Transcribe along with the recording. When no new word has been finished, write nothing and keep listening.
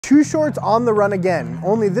Too Short's on the run again,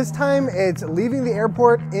 only this time it's leaving the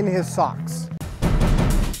airport in his socks.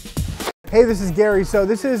 Hey, this is Gary. So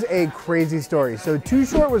this is a crazy story. So Too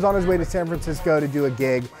Short was on his way to San Francisco to do a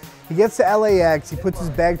gig. He gets to LAX, he puts his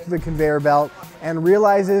bag through the conveyor belt and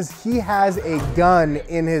realizes he has a gun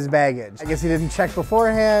in his baggage. I guess he didn't check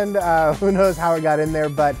beforehand, who knows how it got in there,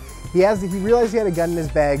 but he realized he had a gun in his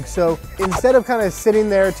bag. So instead of kind of sitting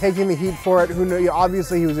there taking the heat for it,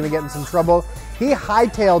 obviously he was gonna get in some trouble, he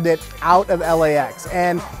hightailed it out of LAX.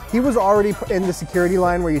 And he was already in the security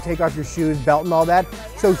line where you take off your shoes, belt and all that.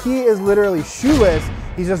 So he is literally shoeless.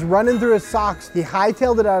 He's just running through his socks. He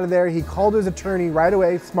hightailed it out of there. He called his attorney right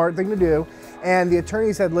away, smart thing to do. And the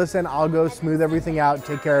attorney said, listen, I'll go smooth everything out,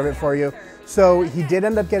 take care of it for you. So he did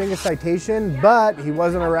end up getting a citation, but he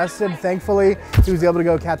wasn't arrested. Thankfully, he was able to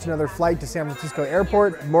go catch another flight to San Francisco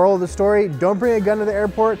airport. Moral of the story, don't bring a gun to the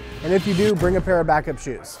airport. And if you do, bring a pair of backup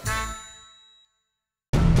shoes.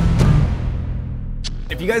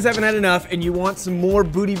 If you guys haven't had enough and you want some more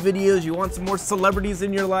booty videos, you want some more celebrities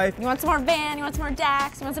in your life, you want some more Van, you want some more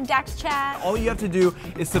Dax, you want some Dax chat, all you have to do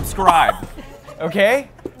is subscribe, okay?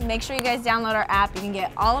 Make sure you guys download our app. You can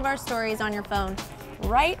get all of our stories on your phone,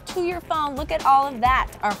 right to your phone. Look at all of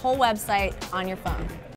that, our whole website on your phone.